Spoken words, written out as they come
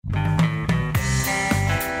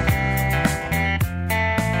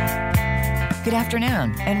Good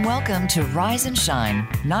afternoon, and welcome to Rise and Shine,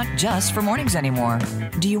 not just for mornings anymore.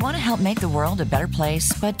 Do you want to help make the world a better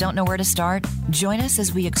place but don't know where to start? Join us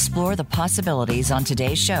as we explore the possibilities on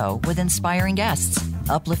today's show with inspiring guests,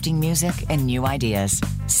 uplifting music, and new ideas.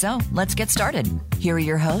 So let's get started. Here are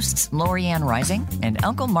your hosts, Lorianne Rising and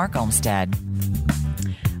Uncle Mark Olmstead.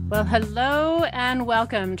 Well, hello and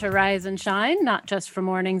welcome to Rise and Shine, not just for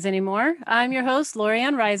mornings anymore. I'm your host,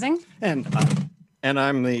 Lorianne Rising. And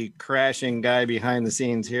I'm the crashing guy behind the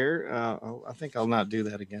scenes here. I think I'll not do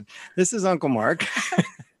that again. This is Uncle Mark.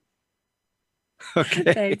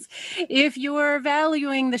 Okay. Thanks. If you're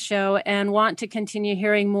valuing the show and want to continue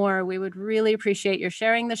hearing more, we would really appreciate your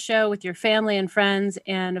sharing the show with your family and friends,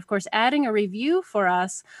 and of course, adding a review for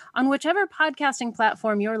us on whichever podcasting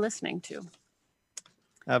platform you're listening to.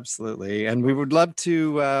 Absolutely. And we would love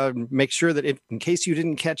to make sure that in case you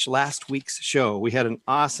didn't catch last week's show, we had an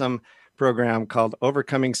awesome program called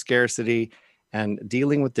Overcoming Scarcity and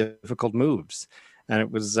Dealing with Difficult Moves. And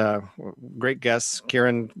it was great guests,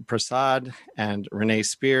 Kiran Prasad and Renee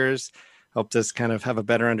Spears, helped us kind of have a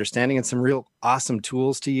better understanding and some real awesome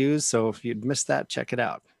tools to use. So if you'd missed that, check it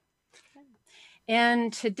out.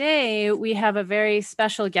 And today we have a very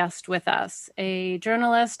special guest with us, a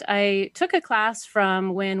journalist I took a class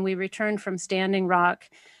from when we returned from Standing Rock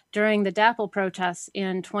during the DAPL protests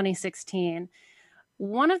in 2016.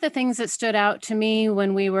 One of the things that stood out to me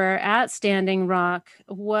when we were at Standing Rock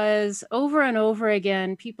was over and over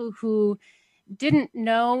again, people who didn't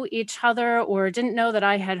know each other or didn't know that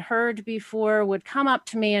I had heard before would come up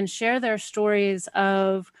to me and share their stories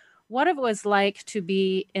of what it was like to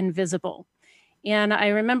be invisible. And I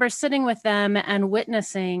remember sitting with them and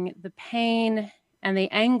witnessing the pain and the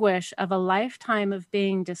anguish of a lifetime of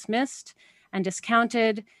being dismissed and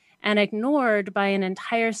discounted and ignored by an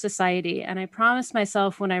entire society. And I promised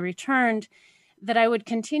myself when I returned that I would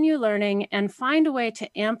continue learning and find a way to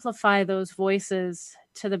amplify those voices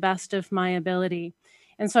to the best of my ability.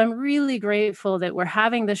 And so I'm really grateful that we're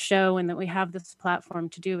having this show and that we have this platform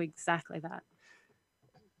to do exactly that.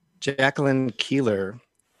 Jacqueline Keeler,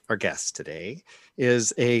 our guest today,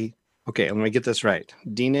 is let me get this right,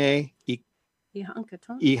 Dine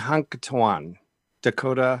Ihankatuan.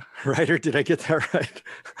 Dakota writer. Did I get that right?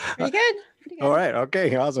 Pretty good. All right.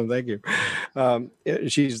 Okay. Awesome. Thank you.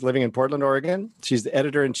 She's living in Portland, Oregon. She's the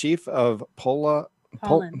editor-in-chief of Pollen,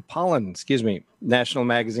 national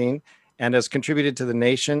magazine, and has contributed to The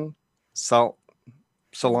Nation,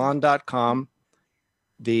 Salon.com,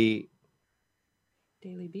 the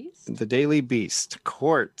Daily Beast,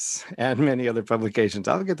 Quartz, and many other publications.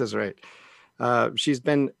 I'll get this right. She's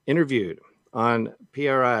been interviewed on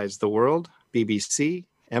PRI's The World, BBC,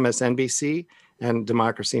 MSNBC, and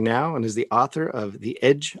Democracy Now!, and is the author of The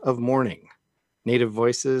Edge of Morning, Native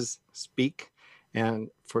Voices Speak, and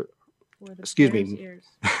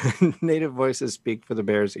Native Voices Speak for the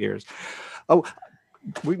Bear's Ears. Oh,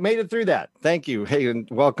 we made it through that. Thank you. Hey, and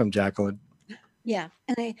welcome, Jacqueline. Yeah,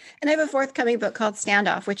 and I have a forthcoming book called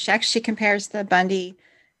Standoff, which actually compares the Bundy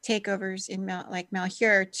takeovers in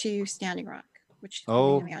Malheur to Standing Rock, which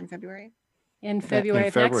will be coming out in February. In February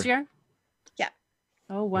of next year? Yeah.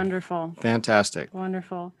 Oh, wonderful. Fantastic.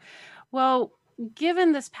 Wonderful. Well,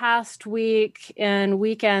 given this past week and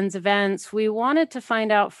weekend's events, we wanted to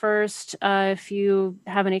find out first if you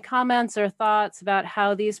have any comments or thoughts about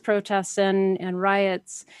how these protests and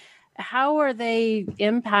riots, how are they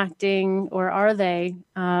impacting, or are they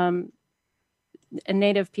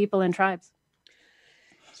Native people and tribes?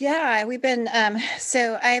 Yeah, we've been,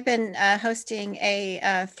 so I've been hosting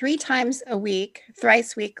a 3 times a week,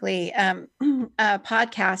 thrice weekly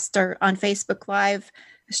podcast or on Facebook Live,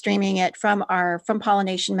 streaming it from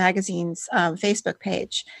Pollination Magazine's Facebook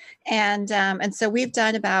page. And so we've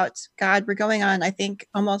done we're going on, I think,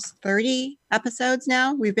 almost 30 episodes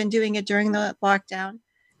now. We've been doing it during the lockdown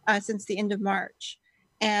since the end of March.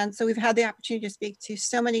 And so we've had the opportunity to speak to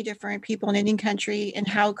so many different people in Indian country and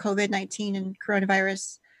how COVID-19 and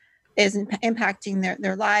coronavirus is impacting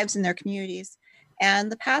their lives and their communities. And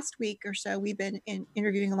the past week or so, we've been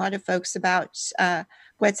interviewing a lot of folks about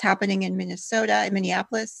what's happening in Minnesota, in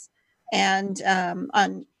Minneapolis. And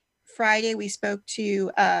on Friday, we spoke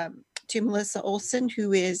to Melissa Olson,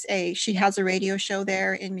 she has a radio show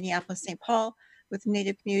there in Minneapolis, St. Paul, with the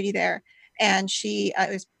Native community there. And she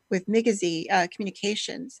was with Migizi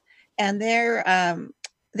Communications. And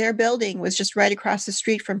their building was just right across the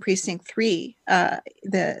street from Precinct 3,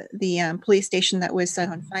 the police station that was set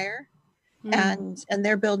on fire. And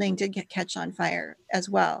their building did catch on fire as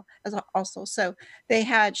well as also. So they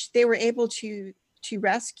were able to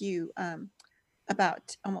rescue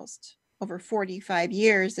about almost over 45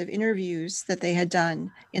 years of interviews that they had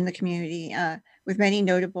done in the community with many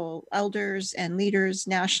notable elders and leaders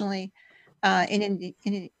nationally in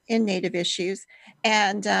Native issues,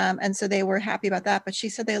 and so they were happy about that. But she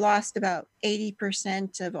said they lost about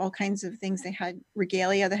 80% of all kinds of things. They had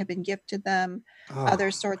regalia that had been gifted them,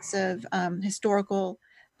 other sorts of historical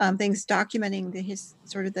things documenting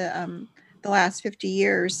the last 50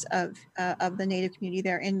 years of the Native community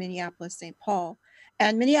there in Minneapolis, St. Paul.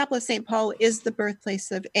 And Minneapolis, St. Paul is the birthplace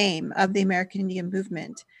of AIM, of the American Indian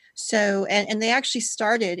Movement. So, and they actually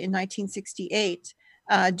started in 1968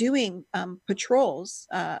 doing patrols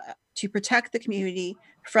to protect the community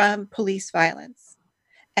from police violence.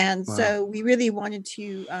 And so we really wanted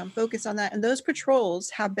to focus on that. And those patrols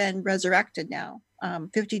have been resurrected now,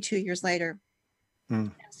 52 years later.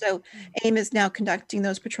 So AIM is now conducting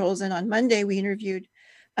those patrols. And on Monday, we interviewed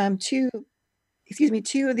two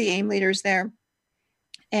of the AIM leaders there.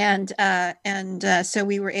 And so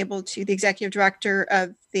we were able to, the executive director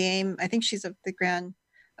of the AIM, I think she's of the Grand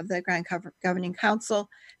Governing Council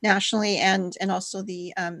nationally, and also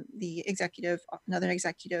the executive, another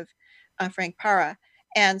executive, Frank Para.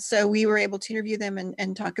 And so we were able to interview them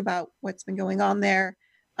and talk about what's been going on there.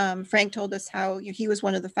 Frank told us how he was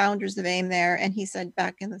one of the founders of AIM there, and he said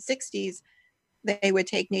back in the 60s, they would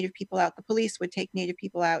take Native people out. The police would take Native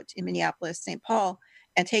people out in Minneapolis, St. Paul,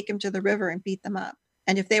 and take them to the river and beat them up.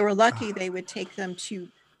 And if they were lucky, they would take them to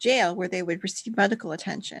jail where they would receive medical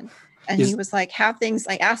attention. And he was like,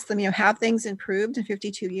 I asked them, have things improved in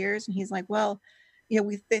 52 years? And he's like, well,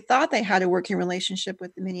 they thought they had a working relationship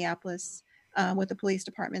with the Minneapolis, with the police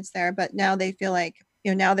departments there, but now they feel like,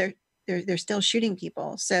 now they're still shooting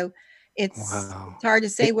people. So it's hard to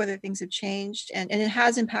say whether things have changed, and it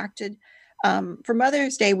has impacted. For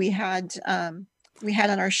Mother's Day, we had on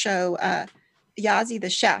our show Yazi the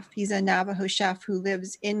chef. He's a Navajo chef who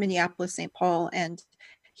lives in Minneapolis, St. Paul, and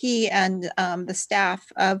he and the staff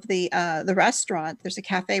of the restaurant. There's a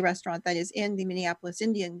cafe restaurant that is in the Minneapolis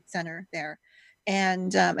Indian Center there,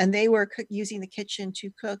 and they were using the kitchen to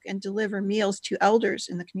cook and deliver meals to elders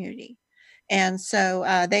in the community. And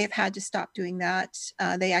so they've had to stop doing that.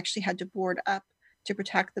 They actually had to board up to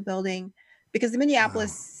protect the building because the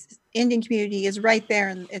Minneapolis Indian community is right there,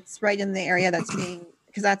 and it's right in the area that's being,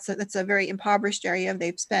 because that's a very impoverished area.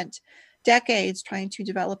 They've spent decades trying to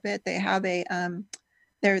develop it. They have a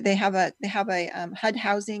HUD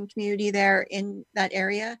housing community there in that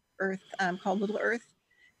area, called Little Earth,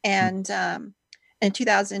 and in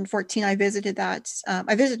 2014, I visited that.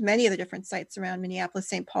 I visited many of the different sites around Minneapolis,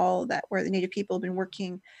 St. Paul, where the Native people have been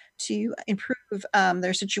working to improve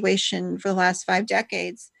their situation for the last 5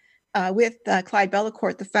 decades with Clyde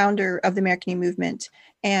Bellecourt, the founder of the American Indian Movement.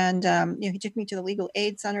 And he took me to the Legal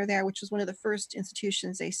Aid Center there, which was one of the first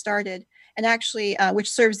institutions they started, and actually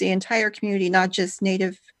which serves the entire community, not just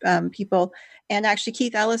Native people. And actually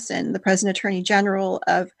Keith Ellison, the President Attorney General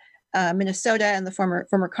of Minnesota and the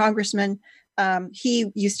former congressman,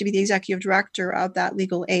 he used to be the executive director of that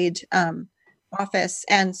legal aid office,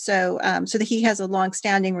 and so that he has a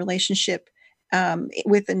long-standing relationship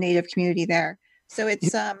with the Native community there. So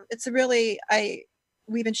it's a really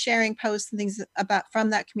we've been sharing posts and things from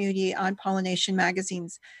that community on Pollination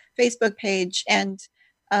Magazine's Facebook page, and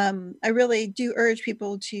I really do urge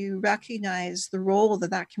people to recognize the role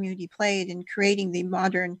that community played in creating the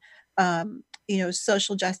modern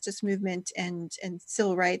social justice movement and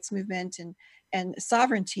civil rights movement and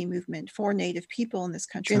sovereignty movement for Native people in this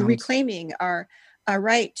country, and reclaiming our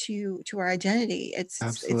right to our identity. It's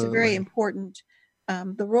a very important,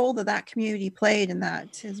 the role that community played in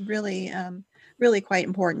that is really quite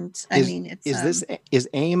important. Is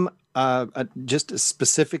AIM just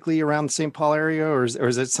specifically around the St. Paul area, or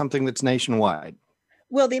is it something that's nationwide?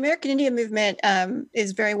 Well, the American Indian Movement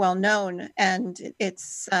is very well known, and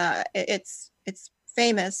it's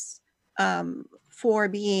famous for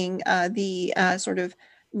being the sort of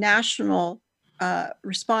national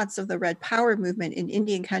response of the Red Power movement in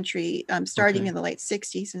Indian country, starting in the late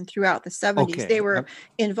 60s and throughout the 70s. They were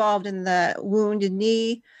involved in the Wounded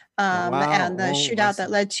Knee and the shootout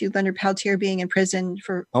that led to Leonard Peltier being in prison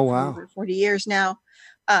for over 40 years now.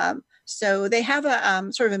 So they have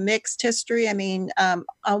a sort of a mixed history. I mean,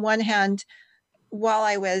 on one hand, while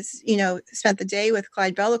I was, spent the day with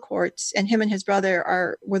Clyde Bellecourt, and him and his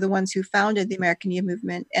brother were the ones who founded the American Indian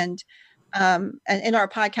Movement. And in our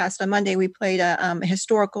podcast on Monday, we played a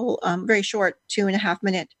historical, very short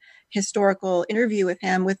 2.5-minute historical interview with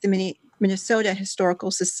him with the Minnesota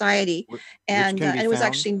Historical Society. And it was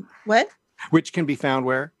actually what? Which can be found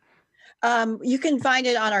where? You can find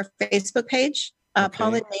it on our Facebook page,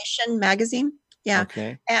 Pollination Magazine. Yeah.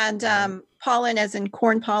 Okay. And pollen as in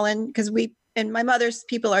corn pollen, because and my mother's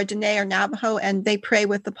people are Dene or Navajo, and they pray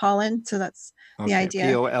with the pollen. So that's the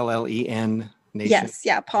idea. Pollen nation. Yes.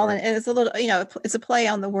 Yeah. Pollen. And it's a little, it's a play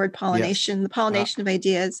on the word pollination, Yes. the pollination of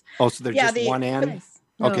ideas. Oh, so there's just one N? Nice.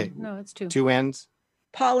 No, Okay. No, it's two. Two N's?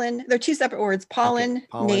 Pollen. They're two separate words.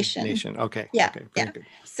 Pollination. Nation. Okay. Yeah. Okay. Very Yeah. good.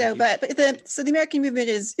 So, the American movement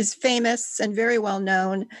is famous and very well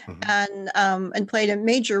known, and played a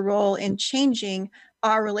major role in changing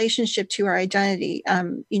our relationship to our identity.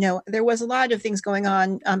 There was a lot of things going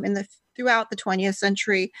on throughout the 20th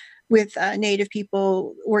century with Native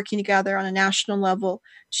people working together on a national level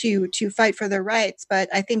to fight for their rights. But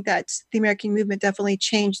I think that the American movement definitely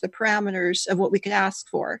changed the parameters of what we could ask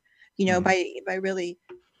for. By really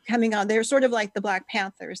coming on. They're sort of like the Black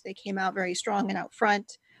Panthers. They came out very strong and out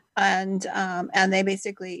front, and they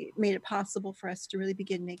basically made it possible for us to really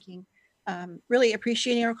begin making, really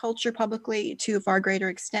appreciating our culture publicly to a far greater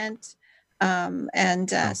extent. So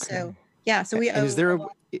we. And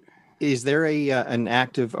is there an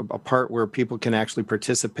active a part where people can actually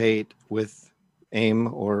participate with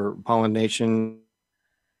AIM or pollination?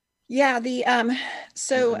 Yeah,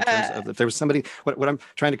 if there was somebody, what I'm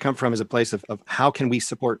trying to come from is a place of how can we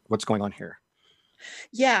support what's going on here?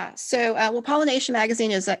 Yeah, so Pollination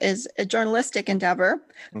Magazine is a journalistic endeavor.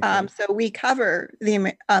 Okay. So we cover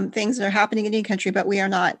the things that are happening in any country, but we are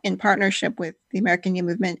not in partnership with the American Indian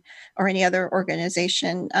Movement or any other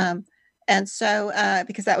organization. Because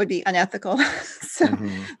that would be unethical.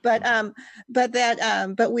 But I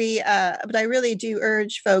really do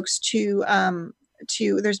urge folks to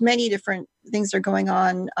there's many different things that are going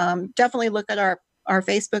on. Definitely look at our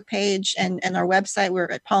Facebook page and our website. We're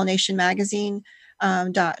at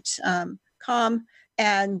pollinationmagazine.com,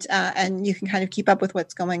 and you can kind of keep up with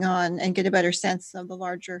what's going on and get a better sense of the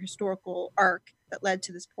larger historical arc that led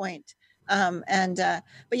to this point. But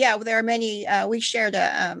yeah, there are many. We shared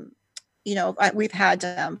we've had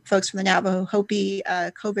folks from the Navajo Hopi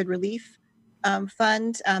COVID relief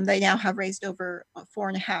fund. They now have raised over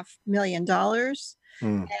 $4.5 million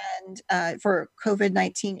and for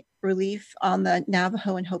COVID-19 relief on the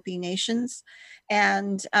Navajo and Hopi nations,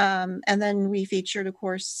 and then we featured, of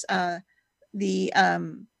course, the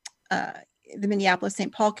Minneapolis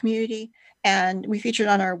St. Paul community, and we featured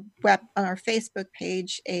on our Facebook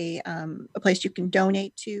page a place you can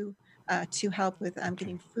donate to help with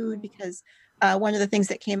getting food, because one of the things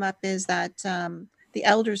that came up is that the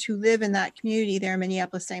elders who live in that community there in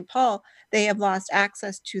Minneapolis, St. Paul, they have lost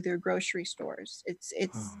access to their grocery stores. They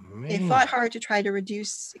fought hard to try to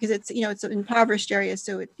reduce, because it's an impoverished area,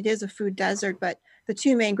 so it is a food desert. But the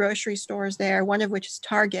two main grocery stores there, one of which is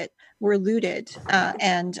Target, were looted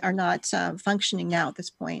and are not functioning now at this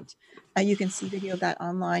point. You can see video of that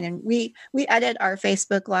online, and we edit our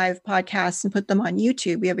Facebook Live podcasts and put them on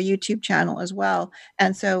YouTube. We have a YouTube channel as well,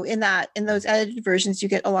 and so in those edited versions, you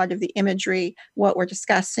get a lot of the imagery, what we're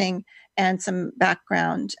discussing, and some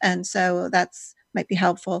background, and so that's might be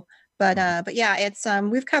helpful. But yeah, it's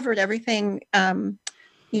we've covered everything.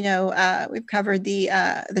 We've covered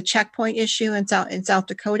the checkpoint issue in South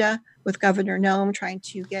Dakota with Governor Noem trying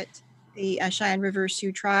to get the Cheyenne River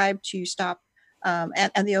Sioux tribe to stop.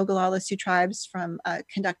 And the Ogallala Sioux tribes from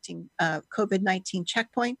conducting COVID-19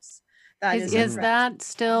 checkpoints. Is that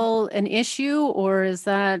still an issue, or is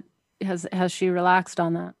that has she relaxed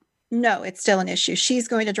on that? No, it's still an issue. She's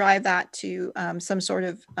going to drive that to some sort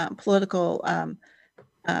of political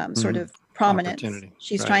sort of prominence.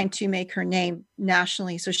 She's trying to make her name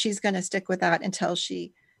nationally, so she's going to stick with that until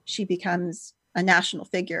she becomes a national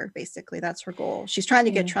figure. Basically, that's her goal. She's trying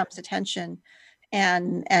to get Trump's attention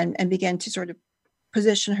and begin to sort of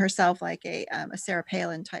position herself like a Sarah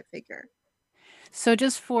Palin type figure. So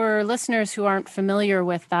just for listeners who aren't familiar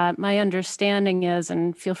with that, my understanding is,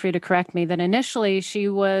 and feel free to correct me, that initially she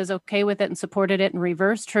was okay with it and supported it and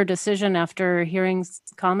reversed her decision after hearing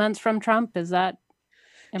comments from Trump. Am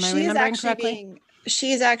I remembering correctly?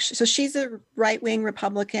 She's a right-wing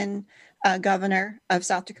Republican governor of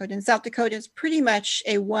South Dakota. And South Dakota is pretty much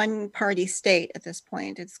a one-party state at this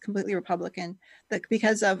point. It's completely Republican,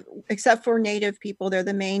 except for Native people, they're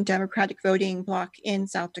the main Democratic voting bloc in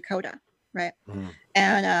South Dakota, right? But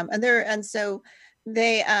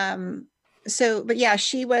yeah,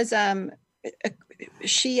 she was.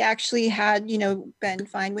 She actually had, been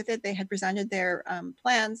fine with it. They had presented their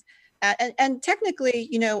plans. And technically,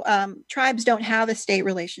 tribes don't have a state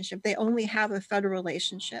relationship. They only have a federal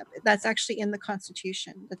relationship. That's actually in the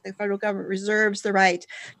Constitution, that the federal government reserves the right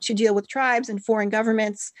to deal with tribes and foreign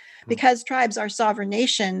governments. Because tribes are sovereign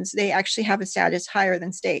nations, they actually have a status higher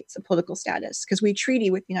than states, a political status, because we treaty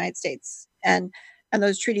with the United States. And and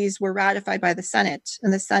those treaties were ratified by the Senate,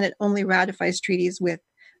 and the Senate only ratifies treaties with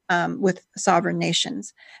sovereign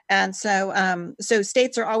nations. And so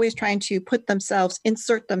states are always trying to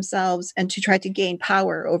insert themselves, and to try to gain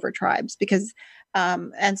power over tribes, because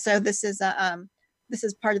and so this is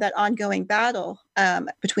part of that ongoing battle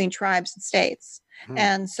between tribes and states.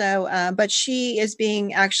 And so, but she is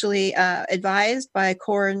being actually advised by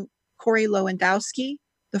Corey Lewandowski,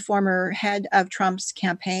 the former head of Trump's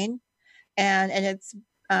campaign. And it's,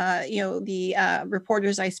 the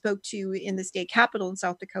reporters I spoke to in the state capitol in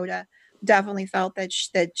South Dakota definitely felt that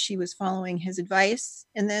she was following his advice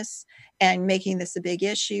in this, and making this a big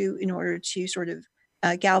issue in order to sort of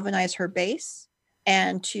galvanize her base,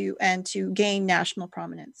 and to gain national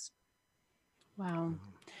prominence. Wow.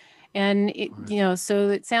 And, so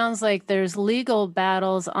it sounds like there's legal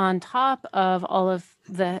battles on top of all of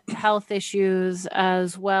the health issues,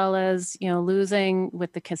 as well as, losing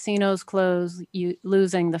with the casinos closed,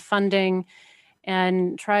 losing the funding,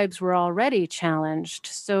 and tribes were already challenged.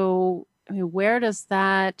 So, where does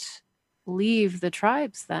that leave the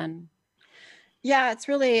tribes then? Yeah, it's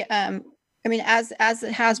really, as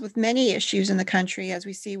it has with many issues in the country, as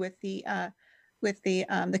we see with the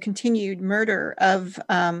continued murder of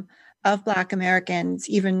Black Americans,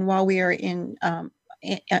 even while we are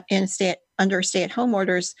under stay-at-home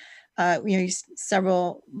orders.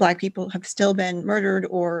 Several Black people have still been murdered,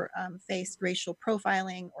 or faced racial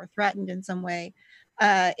profiling, or threatened in some way.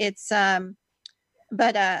 For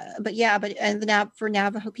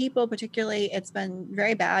Navajo people particularly, it's been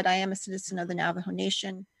very bad. I am a citizen of the Navajo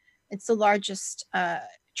Nation. It's the largest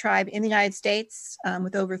tribe in the United States,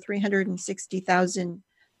 with over 360,000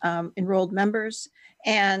 enrolled members,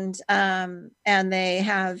 and they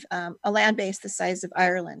have a land base the size of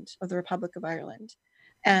Ireland, of the Republic of Ireland.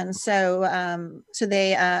 And but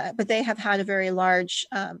they have had a very large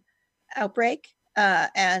outbreak.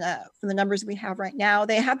 And from the numbers we have right now,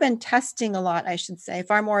 they have been testing a lot, I should say,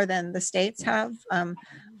 far more than the states have.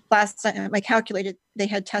 Last time I calculated, they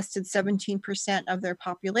had tested 17% of their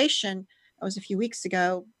population. That was a few weeks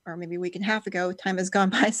ago, or maybe a week and a half ago. Time has gone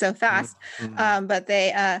by so fast. But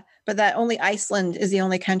that only Iceland is the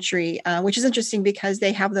only country, which is interesting because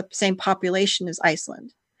they have the same population as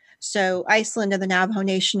Iceland. So Iceland and the Navajo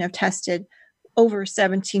Nation have tested over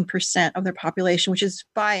 17% of their population, which is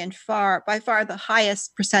by far the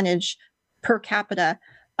highest percentage per capita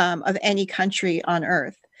of any country on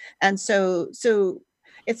Earth. And so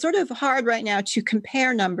it's sort of hard right now to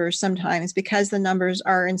compare numbers sometimes, because the numbers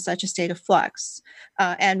are in such a state of flux,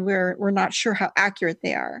 and we're not sure how accurate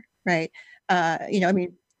they are, right? But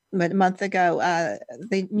a month ago,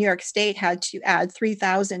 the New York State had to add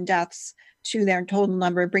 3,000 deaths to their total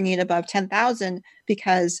number, bringing it above 10,000,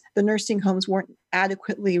 because the nursing homes weren't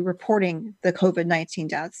adequately reporting the COVID-19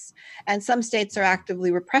 deaths. And some states are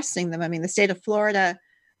actively repressing them. The state of Florida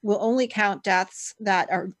will only count deaths that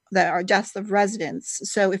are deaths of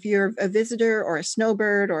residents. So if you're a visitor or a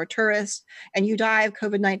snowbird or a tourist and you die of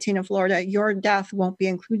COVID-19 in Florida, your death won't be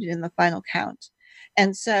included in the final count.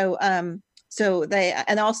 And they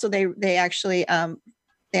actually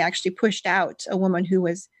pushed out a woman who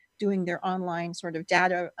was doing their online sort of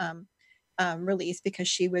data release, because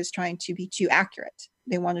she was trying to be too accurate.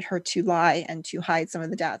 They wanted her to lie and to hide some of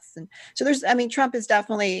the deaths. And so Trump has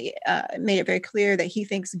definitely made it very clear that he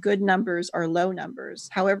thinks good numbers are low numbers,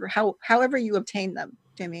 however you obtain them.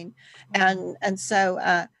 So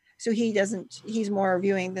he's more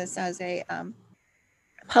viewing this as a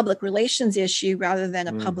public relations issue rather than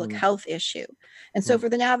a public health issue. And so for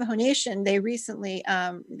the Navajo Nation, they recently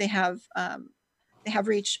they have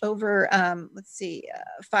reached over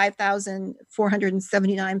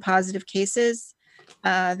 5,479 positive cases.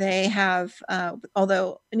 They have,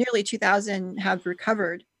 although nearly 2,000 have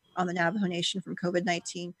recovered on the Navajo Nation from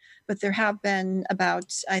COVID-19, but there have been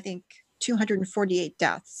about, I think, 248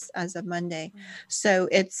 deaths as of Monday. So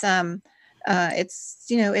but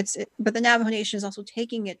the Navajo Nation is also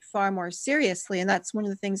taking it far more seriously. And that's one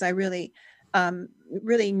of the things I really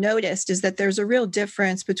noticed, is that there's a real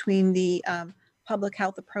difference between the public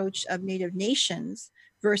health approach of Native nations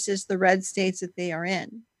versus the red states that they are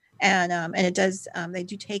in. And it does, they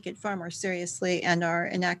do take it far more seriously and are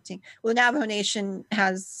enacting. Well, the Navajo Nation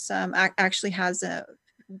actually has a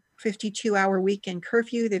 52-hour weekend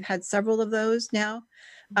curfew. They've had several of those now.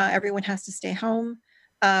 Everyone has to stay home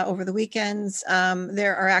over the weekends.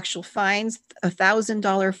 There are actual fines,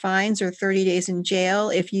 $1,000 fines or 30 days in jail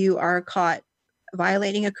if you are caught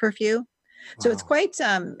violating a curfew. Wow. So it's quite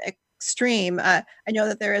extreme. I know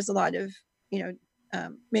that there is a lot of,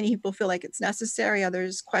 many people feel like it's necessary.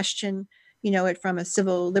 Others question, it from a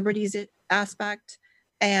civil liberties aspect.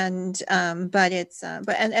 and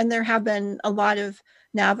there have been a lot of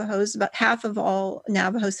Navajos. About half of all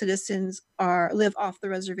Navajo citizens live off the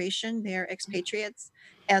reservation. They're expatriates,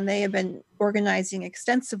 and they have been organizing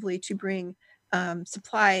extensively to bring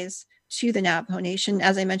supplies to the Navajo Nation.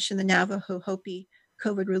 As I mentioned, the Navajo Hopi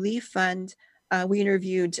COVID Relief Fund. We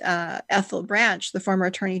interviewed Ethel Branch, the former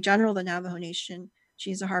Attorney General of the Navajo Nation.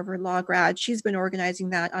 She's a Harvard Law grad. She's been organizing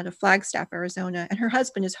that out of Flagstaff, Arizona, and her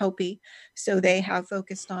husband is Hopi. So they have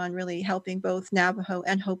focused on really helping both Navajo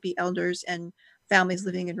and Hopi elders and families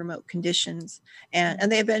living in remote conditions.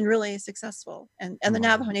 And they've been really successful. And the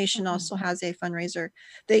Navajo Nation also has a fundraiser.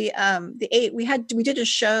 We did a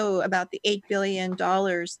show about the $8 billion of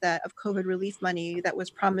COVID relief money that was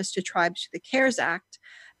promised to tribes through the CARES Act.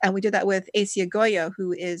 And we did that with Asa Goyo,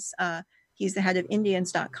 who is he's the head of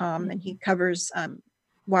Indians.com, and he covers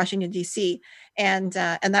Washington, D.C. And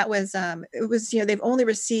that was they've only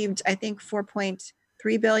received, I think,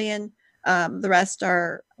 $4.3 billion. The rest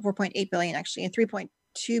are $4.8 billion actually, and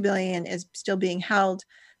 $3.2 billion is still being held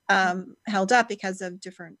up because of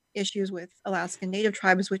different issues with Alaskan Native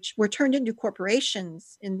tribes, which were turned into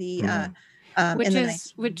corporations in the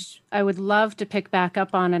which I would love to pick back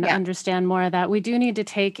up on and understand more of that. We do need to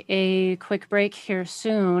take a quick break here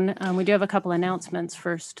soon. We do have a couple announcements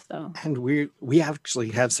first, though. And we actually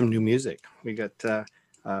have some new music. We got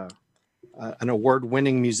an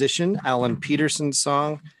award-winning musician, Alan Peterson's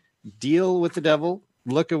song, "Deal with the Devil,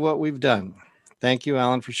 Look at What We've Done." Thank you,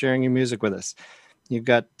 Alan, for sharing your music with us. You've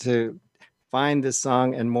got to find this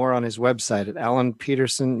song and more on his website at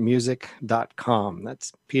alanpetersonmusic.com.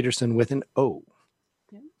 That's Peterson with an O.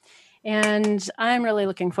 And I'm really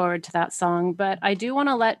looking forward to that song. But I do want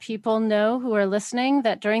to let people know who are listening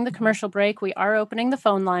that during the commercial break, we are opening the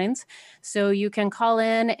phone lines. So you can call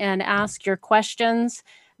in and ask your questions.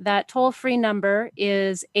 That toll-free number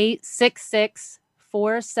is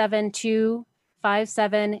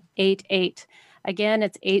 866-472-5788. Again,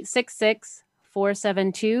 it's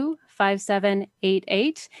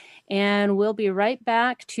 866-472-5788. And we'll be right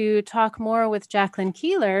back to talk more with Jacqueline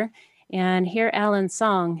Keeler and hear Alan's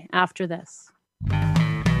song after this.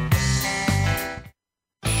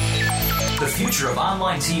 The future of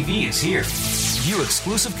online TV is here. View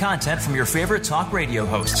exclusive content from your favorite talk radio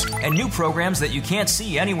hosts and new programs that you can't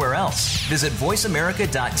see anywhere else. Visit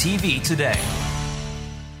voiceamerica.tv today.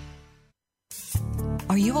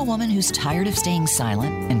 Are you a woman who's tired of staying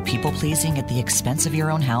silent and people-pleasing at the expense of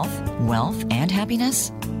your own health, wealth, and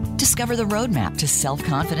happiness? Discover the roadmap to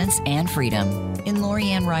self-confidence and freedom in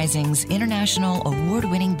Lorianne Rising's international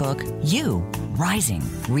award-winning book, You, Rising,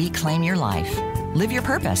 Reclaim Your Life. Live your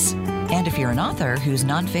purpose. And if you're an author whose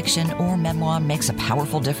nonfiction or memoir makes a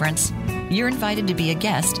powerful difference, you're invited to be a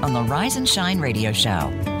guest on the Rise and Shine radio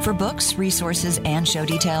show. For books, resources, and show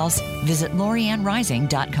details, visit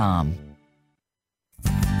LorianneRising.com.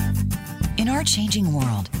 In our changing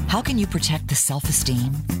world, how can you protect the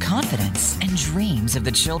self-esteem, confidence, and dreams of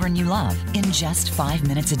the children you love in just 5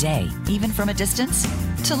 minutes a day, even from a distance?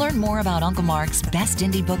 To learn more about Uncle Mark's Best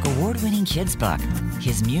Indie Book award-winning kids book,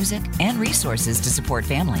 his music, and resources to support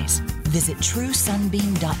families, visit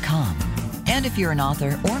TrueSunbeam.com. And if you're an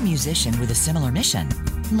author or musician with a similar mission,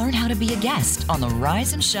 learn how to be a guest on the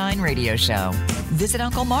Rise and Shine radio show. Visit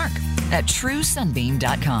Uncle Mark at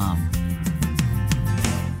TrueSunbeam.com.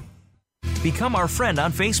 Become our friend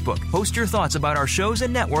on Facebook. Post your thoughts about our shows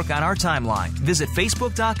and network on our timeline. Visit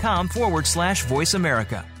Facebook.com/Voice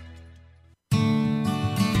America. We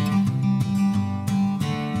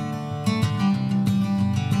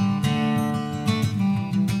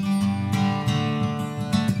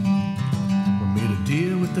made a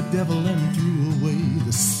deal with the devil and threw away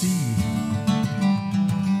the sea.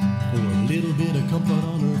 For a little bit of comfort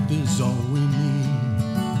on earth is all we need.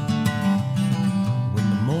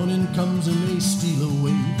 Morning comes and they steal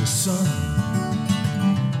away the sun.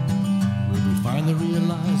 Will we finally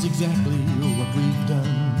realize exactly what we've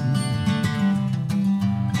done?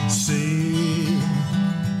 Sail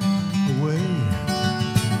away,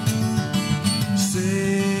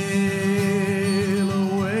 sail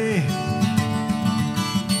away,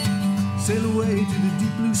 sail away to the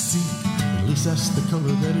deep blue sea. At least that's the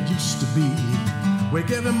color that it used to be.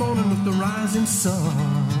 Wake every morning with the rising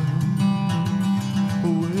sun.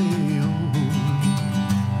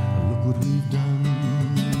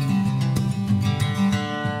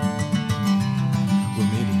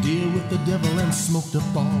 Devil and smoked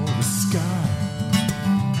up all the sky.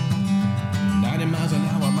 90 miles an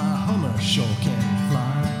hour, my Hummer sure can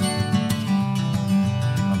fly.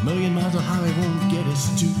 1,000,000 miles of highway won't get us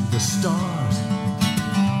to the stars.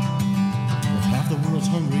 If half the world's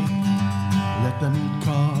hungry, let them eat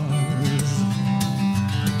cars.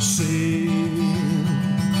 Sail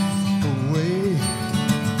away,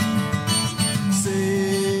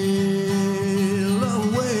 sail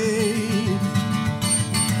away,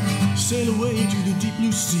 sail away to the deep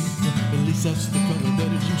blue sea. At least that's the color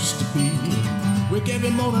that it used to be. Wake every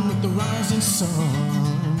morning with the rising sun.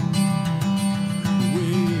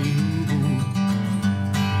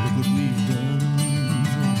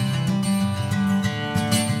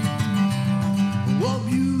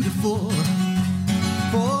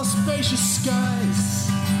 For spacious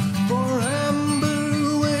skies, for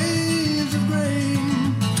amber waves of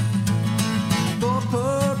grain, for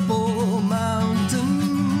purple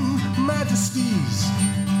mountain majesties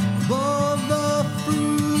above the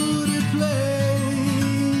fruited plain.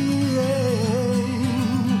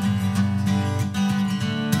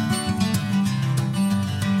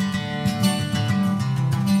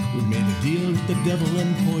 We made a deal with the devil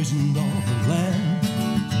and poisoned all the land.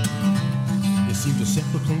 Seemed to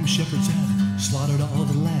self-proclaimed shepherds had slaughtered all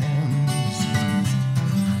the lambs.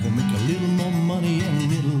 We'll make a little more money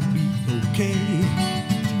and it'll be okay.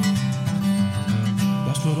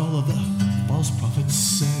 That's what all of the false prophets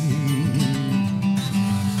say.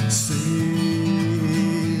 Sail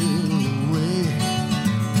away,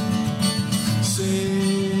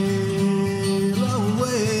 sail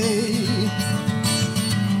away,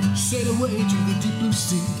 sail away to the deep blue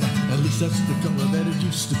sea. At least that's the color that it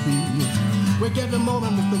used to be. Wake every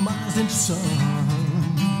morning with the rising sun.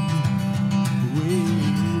 Whoa,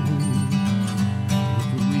 look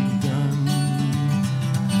what we've done.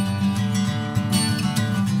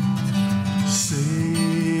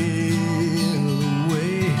 Sail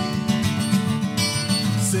away,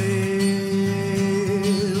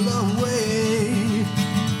 sail away,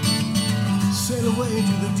 sail away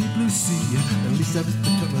to the deep blue sea. At least that's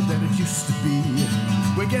the color that it used to be.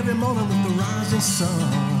 Wake every morning with the rising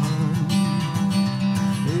sun.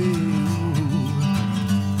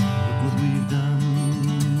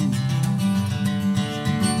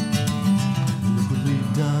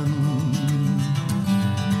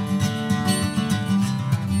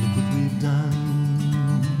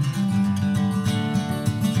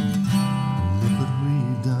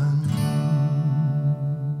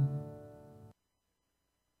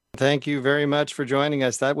 Thank you very much for joining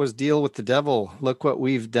us. That was Deal with the Devil. Look What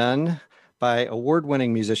We've Done by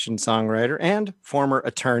award-winning musician, songwriter, and former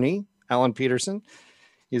attorney, Alan Peterson.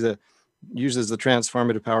 He's uses the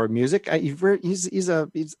transformative power of music. He's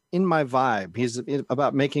in my vibe. He's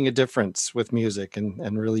about making a difference with music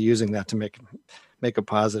and really using that to make a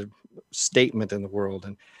positive statement in the world.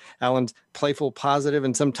 And Alan's playful, positive,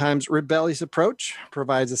 and sometimes rebellious approach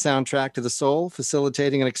provides a soundtrack to the soul,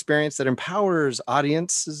 facilitating an experience that empowers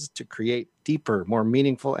audiences to create deeper, more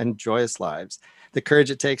meaningful, and joyous lives. The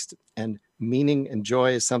courage it takes and meaning and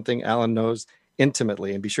joy is something Alan knows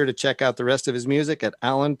intimately. And be sure to check out the rest of his music at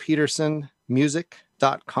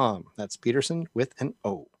alanpetersonmusic.com. That's Peterson with an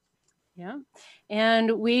O. Yeah.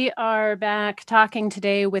 And we are back talking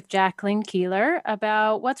today with Jacqueline Keeler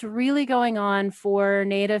about what's really going on for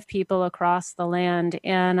Native people across the land.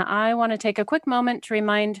 And I want to take a quick moment to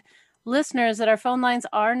remind listeners that our phone lines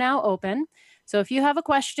are now open. So if you have a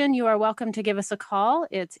question, you are welcome to give us a call.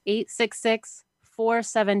 It's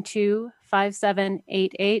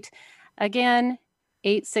 866-472-5788. Again,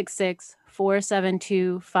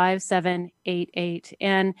 866-472-5788.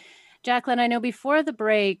 And Jacqueline, I know before the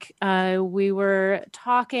break, we were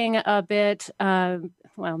talking a bit,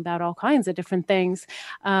 about all kinds of different things.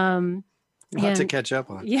 A lot to catch up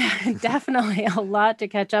on. Yeah, definitely a lot to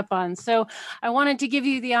catch up on. So I wanted to give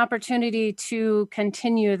you the opportunity to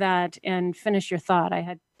continue that and finish your thought.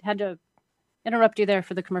 I had to interrupt you there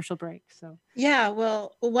for the commercial break. So yeah,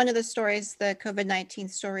 well, one of the stories, the COVID-19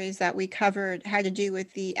 stories that we covered, had to do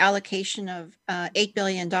with the allocation of $8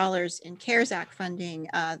 billion in CARES Act funding,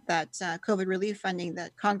 that COVID relief funding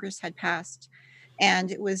that Congress had passed,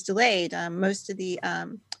 and it was delayed. Most of the,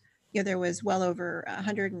 there was well over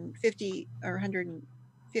 150 or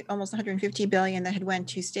almost 150 billion that had went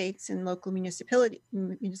to states and local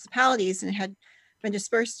municipalities and had been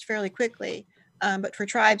dispersed fairly quickly. But for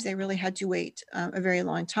tribes, they really had to wait a very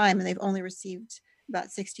long time, and they've only received about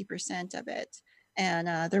 60% of it. And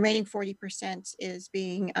the remaining 40% is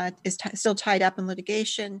still tied up in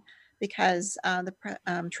litigation because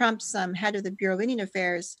Trump's head of the Bureau of Indian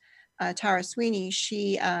Affairs, Tara Sweeney,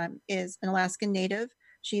 she is an Alaskan Native.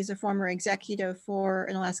 She's a former executive for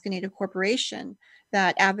an Alaskan Native corporation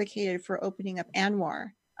that advocated for opening up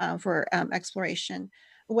ANWR for exploration.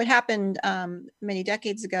 What happened many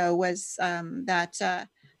decades ago was that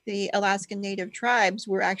the Alaskan Native tribes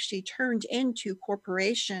were actually turned into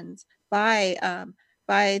corporations by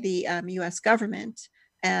the U.S. government,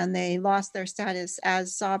 and they lost their status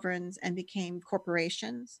as sovereigns and became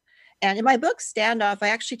corporations. And in my book, Standoff, I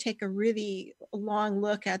actually take a really long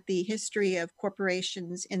look at the history of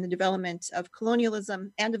corporations in the development of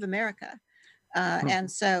colonialism and of America. And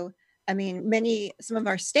so, I mean, some of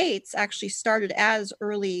our states actually started as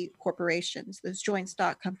early corporations, those joint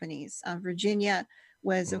stock companies. Virginia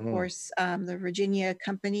was, of course, the Virginia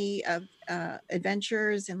Company of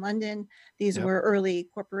Adventures in London. These were early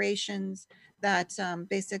corporations that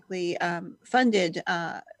basically funded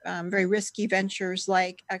very risky ventures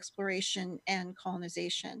like exploration and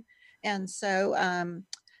colonization. And so,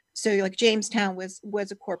 like Jamestown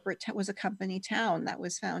was a company town that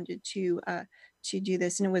was founded to do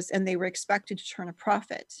this, and they were expected to turn a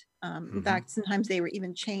profit. In fact, sometimes they were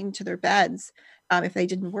even chained to their beds if they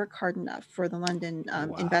didn't work hard enough for the London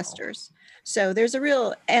investors. So there's a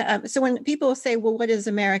real so when people say, well, what is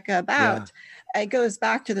America about? It goes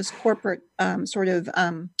back to this corporate sort of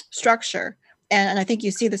structure. And I think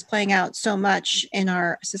you see this playing out so much in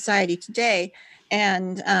our society today,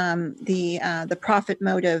 and the profit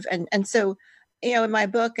motive. And so, in my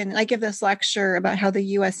book, and I give this lecture about how the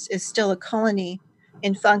U.S. is still a colony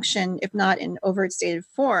in function, if not in overt stated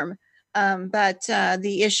form. But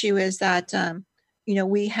the issue is that,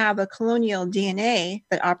 we have a colonial DNA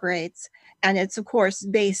that operates, and it's, of course,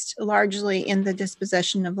 based largely in the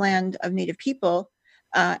dispossession of land of Native people,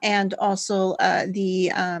 and also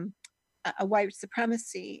the white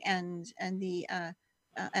supremacy and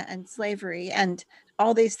slavery and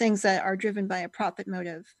all these things that are driven by a profit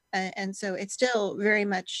motive. And so it's still very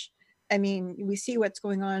much, we see what's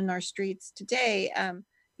going on in our streets today.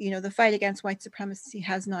 The fight against white supremacy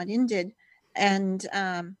has not ended. And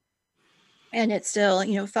it's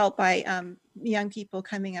still, felt by young people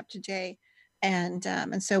coming up today. And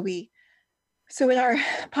so in our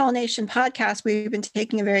Pollination podcast, we've been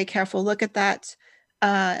taking a very careful look at that,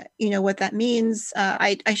 what that means.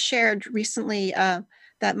 I shared recently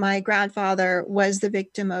that my grandfather was the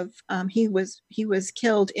victim of, he was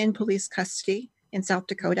killed in police custody in South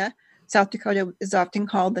Dakota. South Dakota is often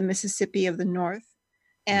called the Mississippi of the North.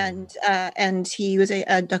 And he was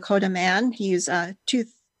a Dakota man. He's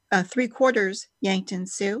 3/4 Yankton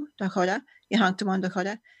Sioux Dakota, Yankton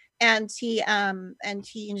Dakota. And he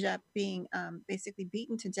ended up being basically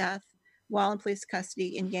beaten to death while in police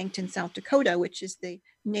custody in Yankton, South Dakota, which is the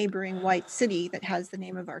neighboring white city that has the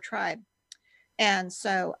name of our tribe. And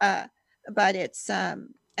so, but it's,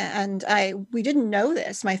 we didn't know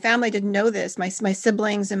this. My family didn't know this. My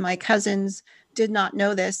siblings and my cousins did not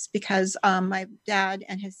know this because my dad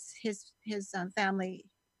and his family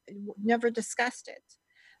never discussed it.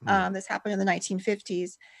 This happened in the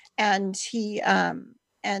 1950s, and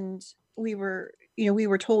we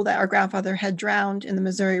were told that our grandfather had drowned in the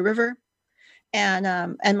Missouri River.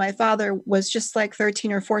 And my father was just like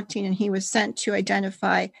 13 or 14, and he was sent to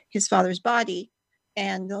identify his father's body.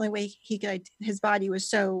 And the only way his body was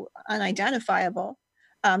so unidentifiable,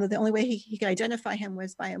 that the only way he could identify him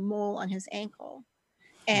was by a mole on his ankle.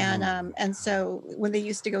 And so when they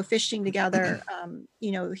used to go fishing together,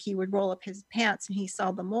 he would roll up his pants and he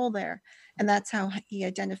saw the mole there. And that's how he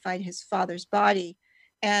identified his father's body.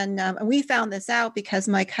 And we found this out because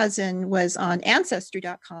my cousin was on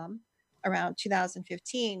Ancestry.com around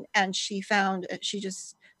 2015, and she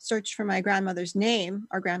just searched for our grandmother's name,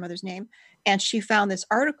 and she found this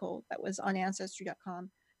article that was on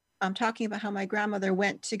Ancestry.com talking about how my grandmother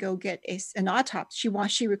went to go get an autopsy.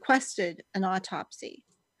 She requested an autopsy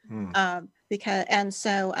and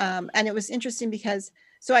it was interesting because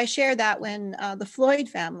I shared that when the Floyd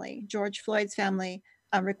family, George Floyd's family,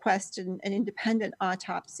 requested an independent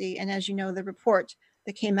autopsy, and as you know, the report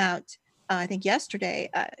that came out I think yesterday,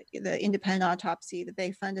 the independent autopsy that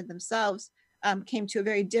they funded themselves came to a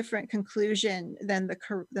very different conclusion than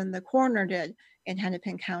the coroner did in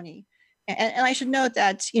Hennepin County. And I should note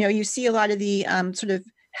that, you see a lot of the sort of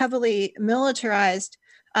heavily militarized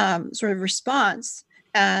sort of response,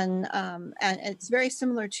 and it's very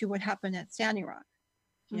similar to what happened at Standing Rock,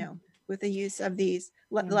 with the use of these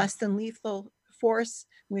less than lethal force,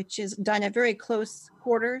 which is done at very close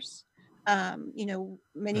quarters.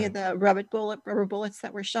 Many of the rubber bullets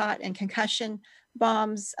that were shot and concussion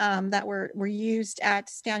bombs that were used at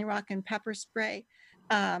Standing Rock and pepper spray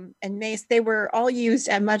and mace, they were all used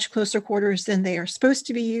at much closer quarters than they are supposed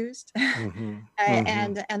to be used. And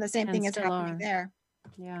the same thing is happening there.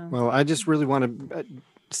 Yeah. Well, I just really want to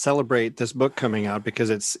celebrate this book coming out because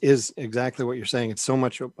it is exactly what you're saying. It's so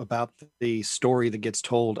much about the story that gets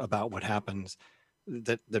told about what happens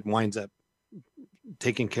that winds up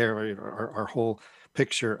taking care of our whole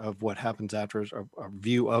picture of what happens after. Our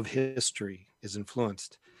view of history is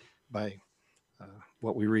influenced by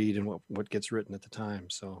what we read and what gets written at the time.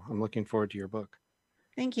 So I'm looking forward to your book.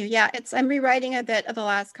 Thank you. Yeah, I'm rewriting a bit of the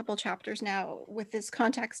last couple chapters now with this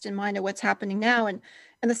context in mind of what's happening now. And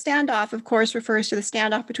the standoff, of course, refers to the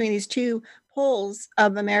standoff between these two poles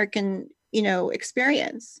of American,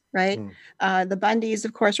 experience, right? The Bundys,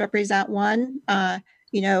 of course, represent one.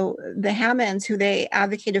 The Hammonds, who they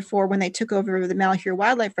advocated for when they took over the Malheur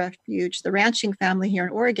Wildlife Refuge, the ranching family here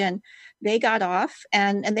in Oregon, they got off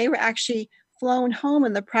and they were actually flown home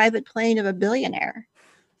in the private plane of a billionaire.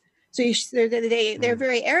 So they're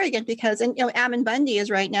very arrogant because, Ammon Bundy is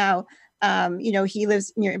right now, he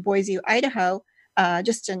lives near Boise, Idaho,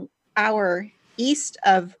 just an hour east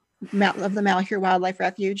of the Malheur Wildlife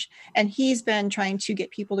Refuge. And he's been trying to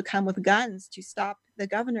get people to come with guns to stop the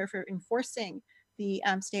governor for enforcing the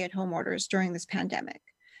stay-at-home orders during this pandemic.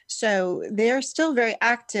 So they're still very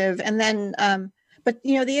active. And then, but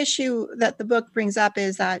the issue that the book brings up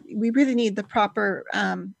is that we really need the proper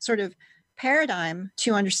sort of paradigm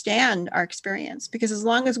to understand our experience, because as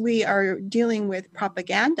long as we are dealing with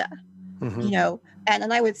propaganda,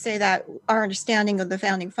 and I would say that our understanding of the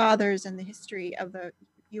founding fathers and the history of the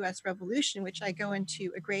U.S. Revolution, which I go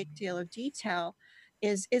into a great deal of detail,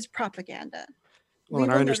 is propaganda. Well,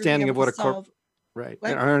 and our understanding of what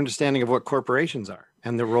our understanding of what corporations are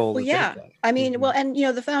and the role that they play. I mean,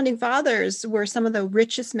 the founding fathers were some of the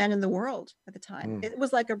richest men in the world at the time. It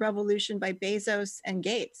was like a revolution by Bezos and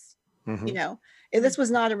Gates. This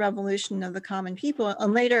was not a revolution of the common people.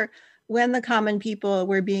 And later, when the common people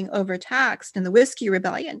were being overtaxed in the Whiskey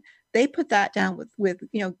Rebellion, they put that down with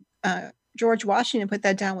George Washington put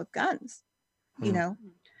that down with guns,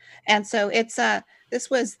 and so it's this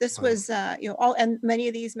was all, and many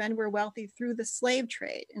of these men were wealthy through the slave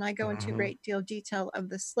trade, and I go into a great deal of detail of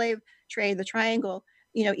the slave trade, the triangle,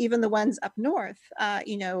 even the ones up north,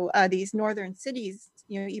 these northern cities,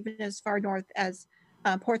 even as far north as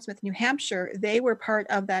Portsmouth, New Hampshire, they were part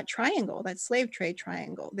of that triangle, that slave trade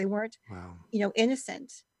triangle. They weren't,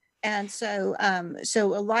 innocent. And so,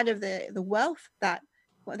 so a lot of the wealth that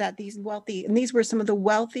these wealthy, and these were some of the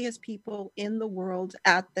wealthiest people in the world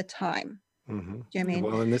at the time. Do you know what I mean?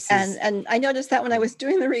 Well, and I noticed that when I was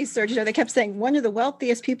doing the research, they kept saying one of the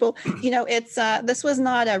wealthiest people. It's this was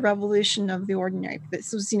not a revolution of the ordinary.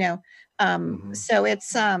 This was, so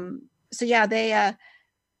it's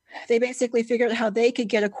they basically figured out how they could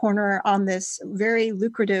get a corner on this very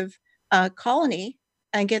lucrative colony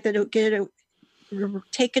and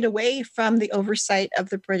take it away from the oversight of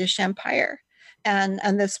the British Empire, and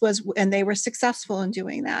they were successful in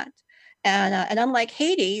doing that. And unlike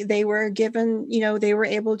Haiti, they were given, they were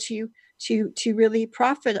able to really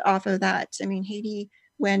profit off of that. I mean, Haiti,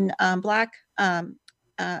 when Black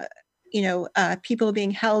people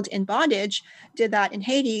being held in bondage did that in